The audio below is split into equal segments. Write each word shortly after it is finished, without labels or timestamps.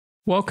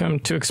Welcome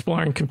to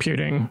Exploring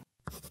Computing.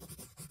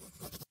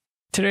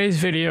 Today's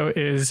video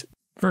is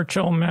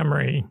virtual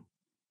memory.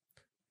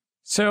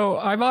 So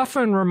I've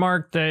often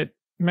remarked that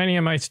many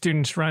of my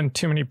students run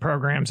too many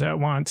programs at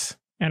once,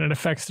 and it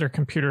affects their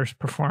computer's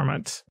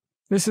performance.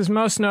 This is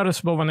most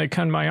noticeable when they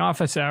come to my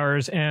office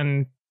hours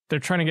and they're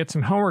trying to get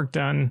some homework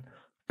done,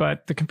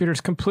 but the computer's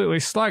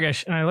completely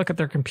sluggish, and I look at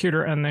their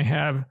computer and they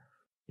have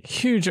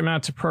huge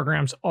amounts of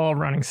programs all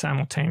running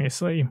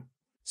simultaneously.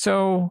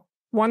 So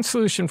one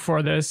solution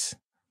for this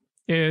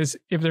is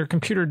if their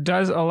computer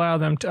does allow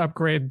them to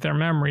upgrade their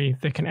memory,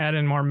 they can add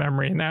in more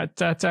memory. And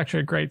that's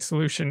actually a great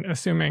solution,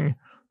 assuming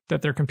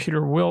that their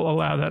computer will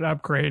allow that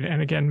upgrade.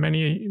 And again,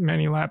 many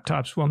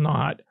laptops will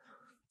not.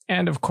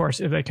 And of course,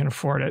 if they can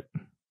afford it.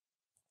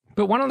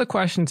 But one of the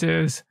questions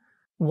is,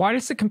 why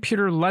does the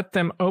computer let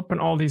them open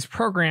all these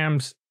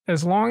programs?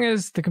 As long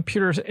as the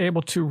computer is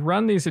able to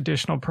run these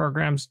additional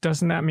programs,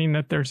 doesn't that mean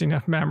that there's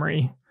enough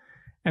memory?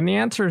 And the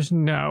answer is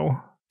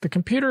no. The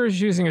computer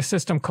is using a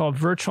system called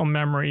virtual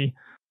memory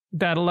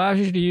that allows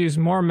you to use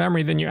more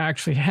memory than you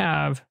actually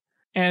have.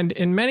 And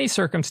in many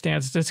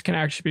circumstances, this can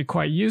actually be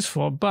quite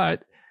useful.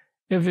 But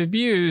if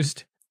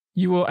abused,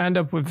 you will end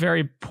up with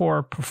very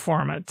poor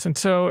performance. And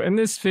so in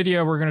this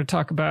video, we're going to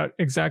talk about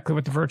exactly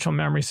what the virtual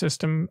memory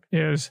system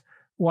is,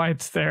 why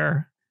it's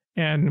there,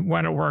 and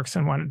when it works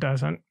and when it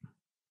doesn't.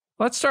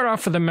 Let's start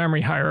off with the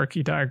memory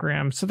hierarchy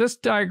diagram. So this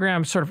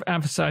diagram sort of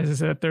emphasizes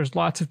that there's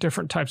lots of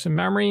different types of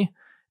memory,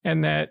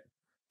 and that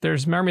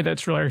there's memory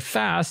that's really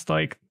fast,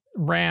 like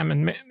RAM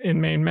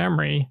in main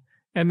memory,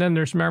 and then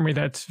there's memory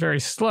that's very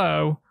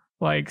slow,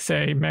 like,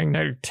 say,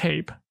 magnetic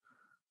tape.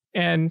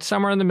 And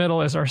somewhere in the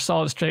middle is our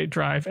solid-state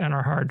drive and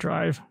our hard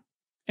drive.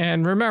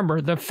 And remember,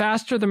 the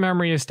faster the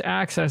memory is to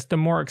access, the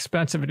more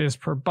expensive it is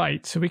per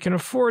byte. So we can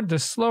afford the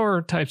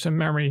slower types of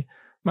memory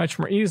much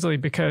more easily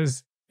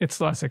because it's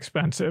less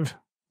expensive.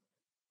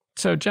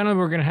 So generally,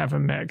 we're going to have a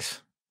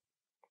mix.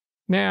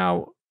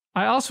 Now,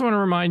 I also want to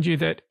remind you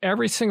that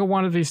every single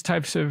one of these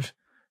types of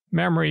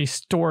memory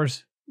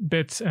stores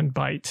bits and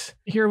bytes.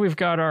 Here we've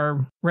got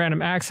our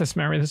random access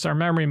memory. This is our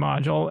memory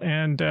module.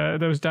 And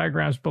those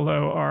diagrams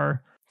below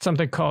are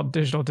something called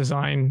digital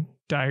design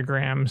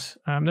diagrams.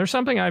 There's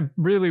something I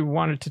really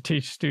wanted to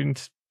teach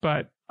students,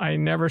 but I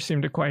never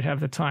seem to quite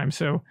have the time.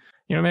 So,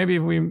 maybe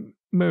if we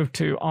move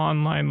to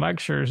online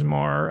lectures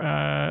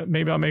more,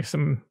 maybe I'll make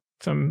some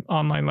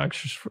online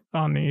lectures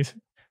on these.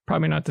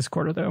 Probably not this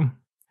quarter, though.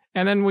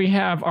 And then we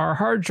have our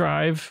hard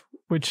drive,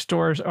 which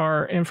stores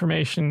our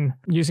information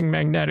using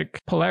magnetic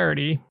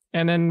polarity.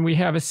 And then we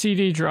have a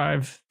CD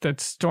drive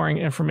that's storing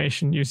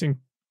information using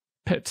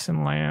pits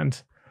and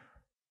lands.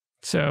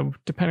 So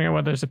depending on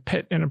whether there's a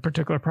pit in a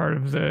particular part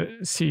of the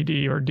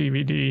CD or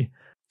DVD,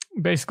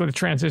 basically the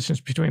transitions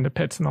between the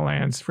pits and the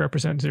lands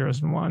represent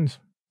zeros and ones.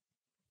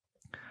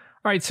 All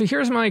right, so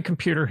here's my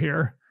computer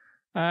here.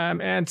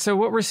 And so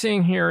what we're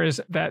seeing here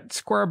is that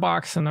square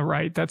box on the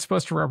right, that's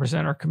supposed to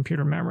represent our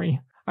computer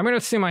memory. I'm going to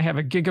assume I have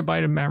a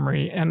gigabyte of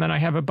memory, and then I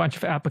have a bunch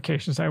of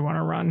applications I want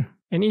to run.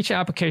 And each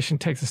application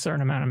takes a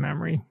certain amount of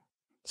memory.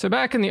 So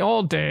back in the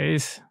old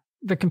days,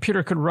 the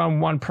computer could run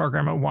one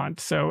program at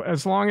once. So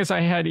as long as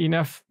I had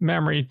enough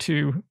memory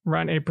to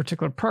run a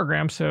particular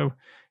program, so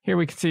here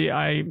we can see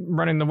I'm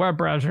running the web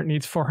browser, it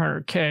needs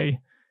 400K,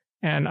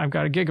 and I've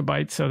got a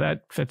gigabyte, so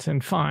that fits in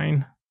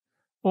fine.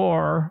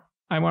 Or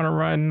I want to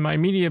run my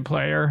media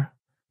player,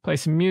 play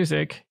some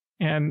music,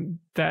 and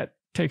that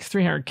takes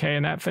 300K,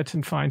 and that fits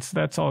in fine, so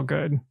that's all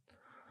good.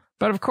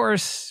 But of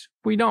course,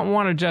 we don't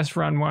want to just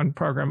run one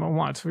program at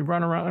once. We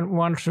want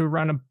to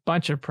run a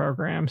bunch of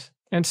programs.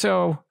 And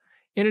so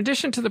in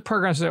addition to the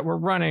programs that we're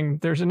running,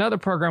 there's another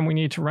program we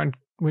need to run,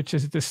 which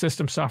is the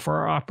system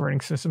software or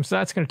operating system. So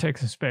that's going to take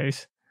some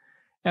space.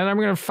 And I'm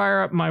going to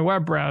fire up my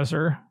web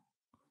browser.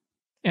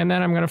 And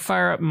then I'm going to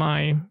fire up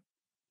my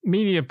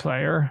media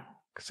player,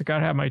 because I got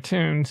to have my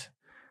tunes.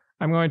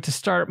 I'm going to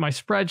start my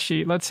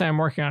spreadsheet. Let's say I'm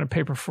working on a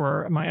paper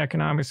for my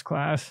economics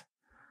class.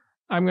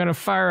 I'm going to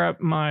fire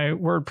up my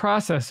word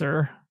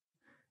processor.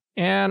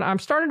 And I'm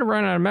starting to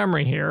run out of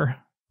memory here.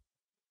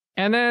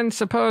 And then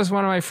suppose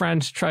one of my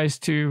friends tries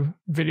to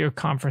video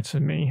conference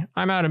with me.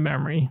 I'm out of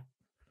memory.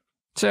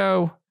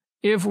 So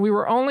if we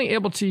were only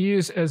able to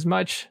use as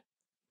much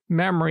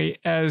memory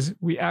as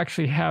we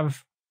actually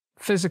have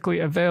physically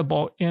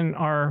available in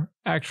our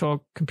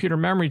actual computer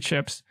memory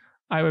chips,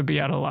 I would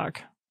be out of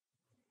luck.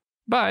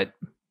 But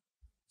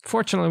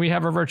fortunately, we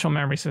have a virtual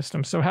memory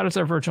system. So how does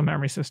our virtual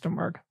memory system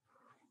work?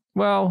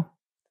 Well,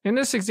 in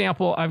this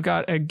example, I've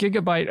got a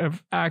gigabyte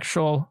of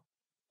actual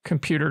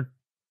computer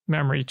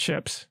memory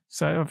chips.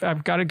 So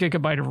I've got a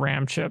gigabyte of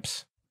RAM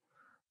chips.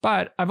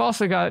 But I've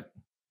also got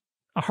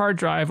a hard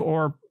drive,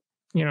 or,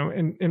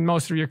 in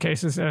most of your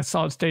cases, a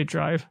solid state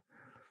drive.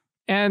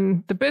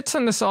 And the bits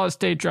on the solid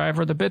state drive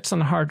or the bits on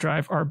the hard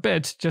drive are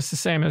bits just the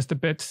same as the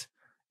bits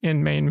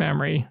in main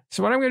memory.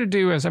 So what I'm going to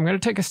do is I'm going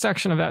to take a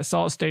section of that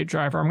solid state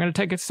drive, or I'm going to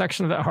take a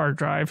section of that hard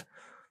drive,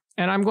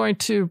 and I'm going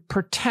to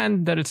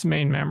pretend that it's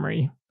main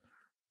memory.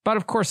 But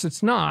of course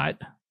it's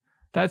not.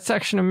 That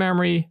section of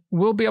memory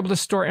will be able to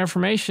store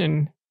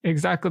information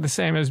exactly the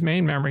same as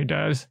main memory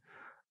does.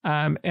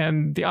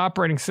 And the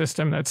operating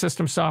system, that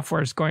system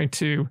software, is going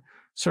to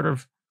sort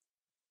of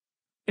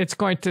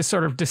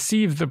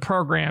deceive the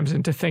programs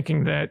into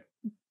thinking that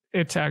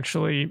it's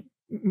actually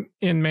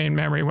in main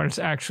memory when it's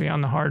actually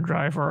on the hard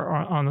drive or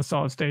on the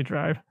solid state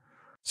drive.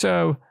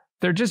 So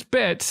they're just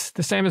bits,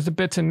 the same as the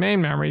bits in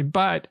main memory,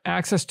 but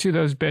access to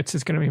those bits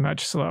is going to be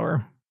much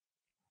slower.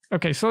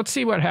 Okay, so let's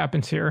see what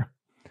happens here.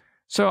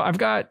 So I've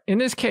got, in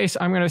this case,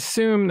 I'm going to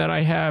assume that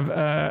I have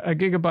a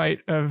gigabyte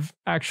of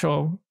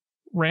actual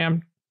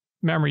RAM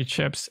memory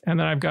chips, and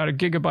then I've got a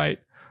gigabyte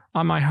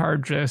on my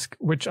hard disk,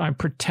 which I'm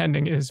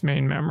pretending is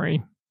main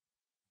memory.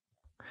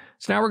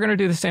 So now we're going to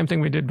do the same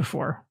thing we did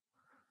before.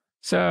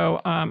 So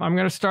I'm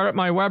going to start up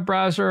my web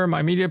browser,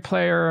 my media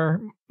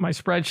player, my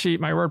spreadsheet,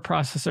 my word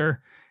processor,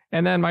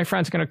 and then my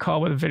friend's going to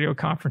call with a video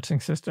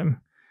conferencing system.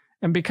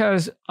 And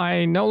because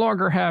I no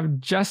longer have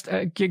just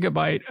a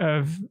gigabyte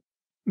of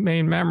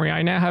main memory,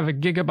 I now have a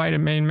gigabyte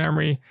of main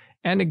memory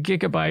and a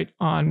gigabyte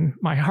on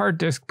my hard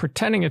disk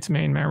pretending it's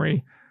main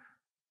memory.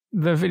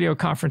 The video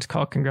conference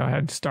call can go ahead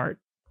and start.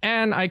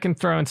 And I can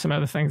throw in some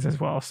other things as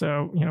well.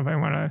 So, if I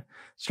want to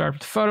start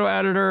with the photo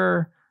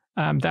editor,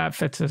 that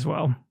fits as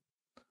well.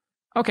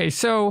 Okay,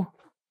 so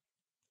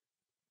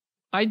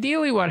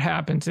ideally what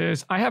happens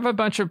is I have a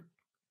bunch of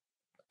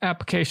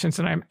applications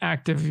that I'm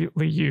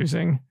actively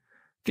using.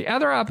 The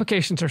other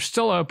applications are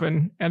still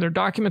open and their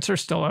documents are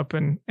still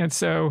open. And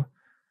so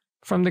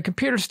from the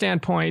computer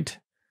standpoint,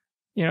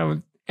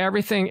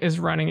 everything is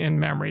running in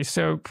memory.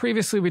 So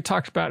previously we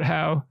talked about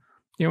how,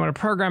 when a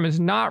program is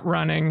not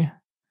running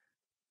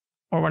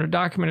or when a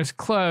document is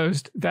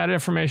closed, that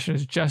information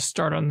is just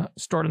stored on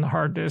the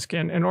hard disk.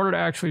 And in order to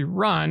actually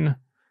run,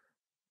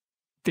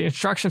 the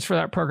instructions for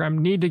that program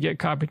need to get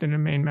copied into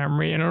main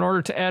memory. And in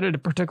order to edit a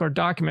particular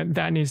document,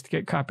 that needs to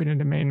get copied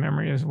into main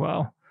memory as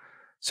well.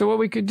 So what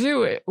we could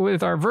do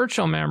with our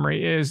virtual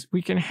memory is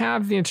we can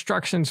have the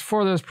instructions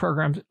for those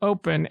programs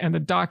open and the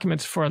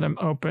documents for them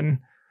open,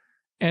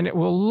 and it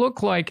will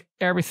look like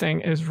everything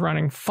is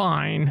running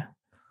fine.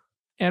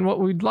 And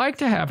what we'd like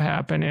to have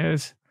happen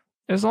is,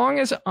 as long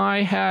as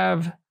I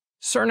have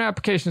certain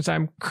applications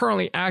I'm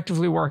currently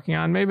actively working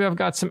on, maybe I've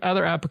got some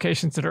other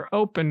applications that are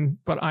open,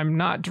 but I'm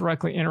not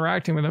directly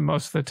interacting with them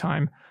most of the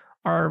time,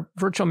 our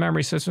virtual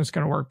memory system is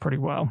going to work pretty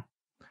well.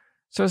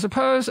 So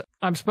suppose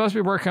I'm supposed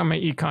to be working on my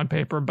econ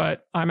paper,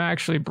 but I'm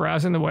actually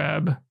browsing the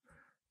web,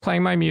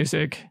 playing my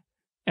music,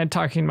 and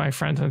talking to my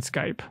friends on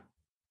Skype.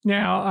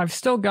 Now, I've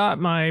still got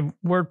my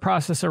word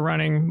processor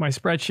running, my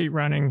spreadsheet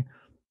running,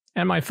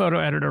 and my photo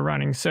editor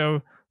running.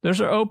 So those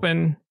are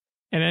open,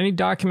 and any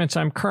documents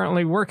I'm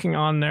currently working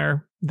on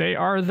there, they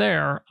are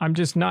there. I'm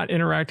just not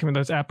interacting with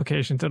those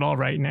applications at all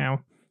right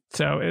now.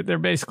 So they're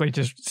basically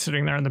just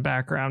sitting there in the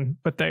background,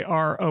 but they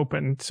are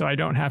open. So I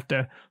don't have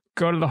to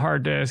go to the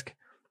hard disk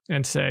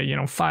and say,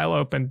 file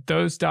open.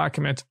 Those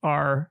documents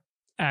are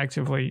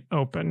actively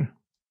open.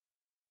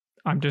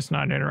 I'm just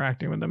not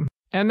interacting with them.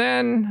 And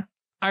then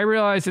I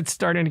realize it's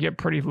starting to get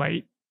pretty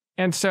late.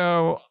 And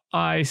so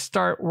I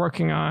start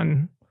working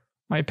on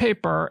my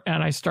paper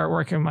and I start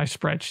working on my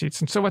spreadsheets.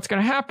 And so what's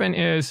going to happen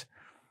is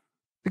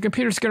the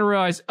computer's going to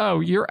realize, oh,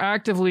 you're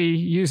actively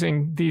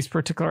using these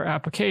particular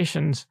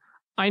applications.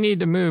 I need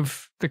to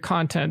move the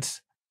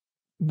contents,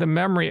 the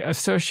memory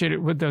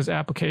associated with those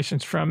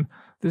applications from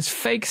this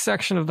fake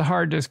section of the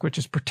hard disk, which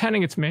is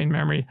pretending it's main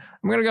memory.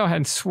 I'm going to go ahead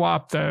and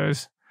swap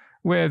those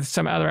with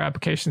some other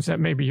applications that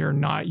maybe you're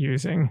not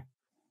using.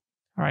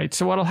 All right,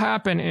 so what'll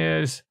happen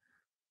is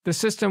the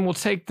system will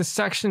take the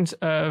sections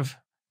of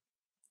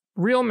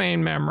real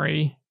main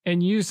memory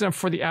and use them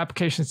for the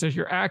applications that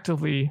you're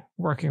actively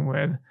working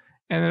with.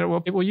 And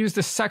then it will use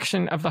the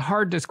section of the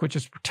hard disk, which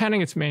is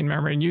pretending it's main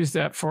memory, and use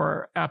that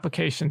for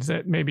applications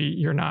that maybe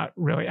you're not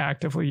really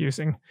actively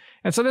using.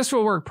 And so this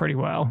will work pretty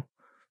well.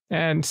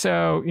 And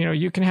so,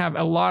 you can have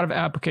a lot of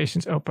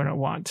applications open at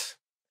once,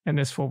 and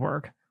this will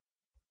work.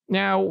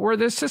 Now, where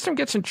this system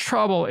gets in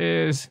trouble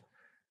is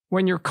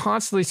when you're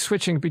constantly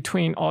switching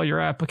between all your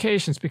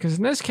applications, because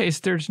in this case,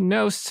 there's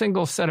no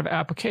single set of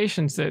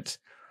applications that's,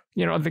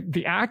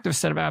 the active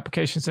set of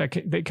applications that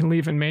they can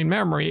leave in main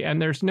memory, and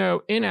there's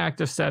no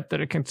inactive set that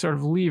it can sort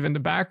of leave in the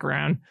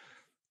background.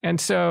 And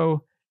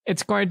so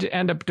it's going to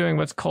end up doing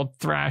what's called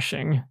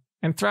thrashing.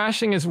 And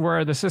thrashing is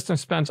where the system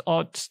spends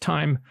all its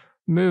time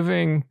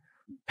moving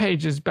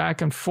pages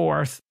back and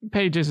forth.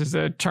 Pages is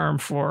a term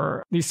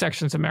for these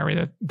sections of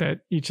memory that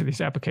each of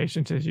these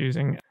applications is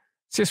using.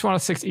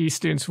 CS106E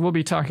students will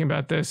be talking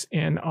about this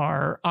in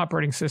our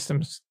operating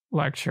systems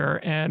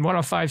lecture. And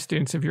 105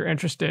 students, if you're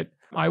interested,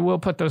 I will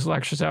put those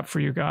lectures up for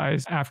you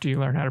guys after you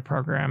learn how to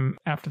program,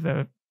 after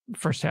the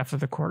first half of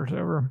the quarter's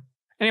over.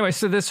 Anyway,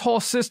 so this whole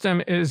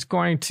system is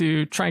going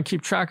to try and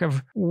keep track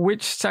of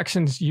which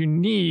sections you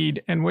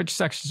need and which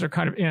sections are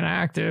kind of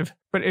inactive.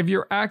 But if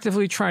you're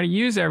actively trying to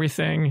use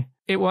everything,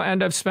 it will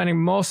end up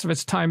spending most of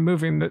its time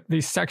moving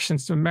these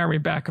sections of memory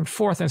back and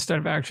forth instead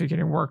of actually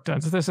getting work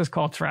done. So this is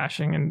called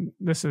thrashing, and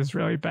this is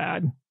really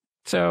bad.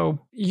 So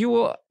you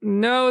will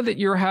know that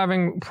you're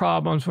having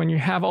problems when you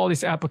have all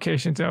these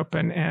applications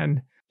open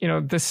and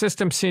the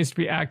system seems to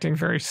be acting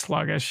very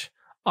sluggish.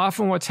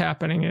 Often what's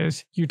happening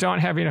is you don't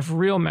have enough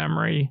real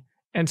memory,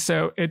 and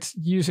so it's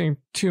using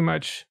too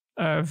much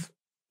of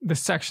the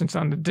sections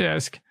on the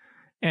disk,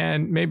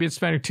 and maybe it's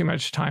spending too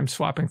much time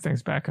swapping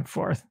things back and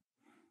forth.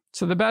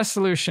 So the best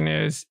solution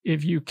is,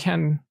 if you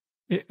can,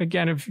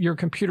 again, if your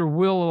computer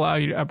will allow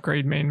you to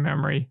upgrade main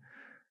memory,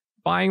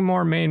 buying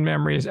more main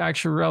memory is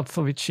actually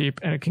relatively cheap,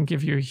 and it can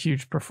give you a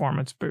huge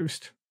performance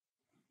boost.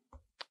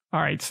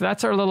 All right, so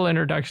that's our little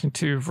introduction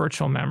to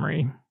virtual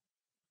memory.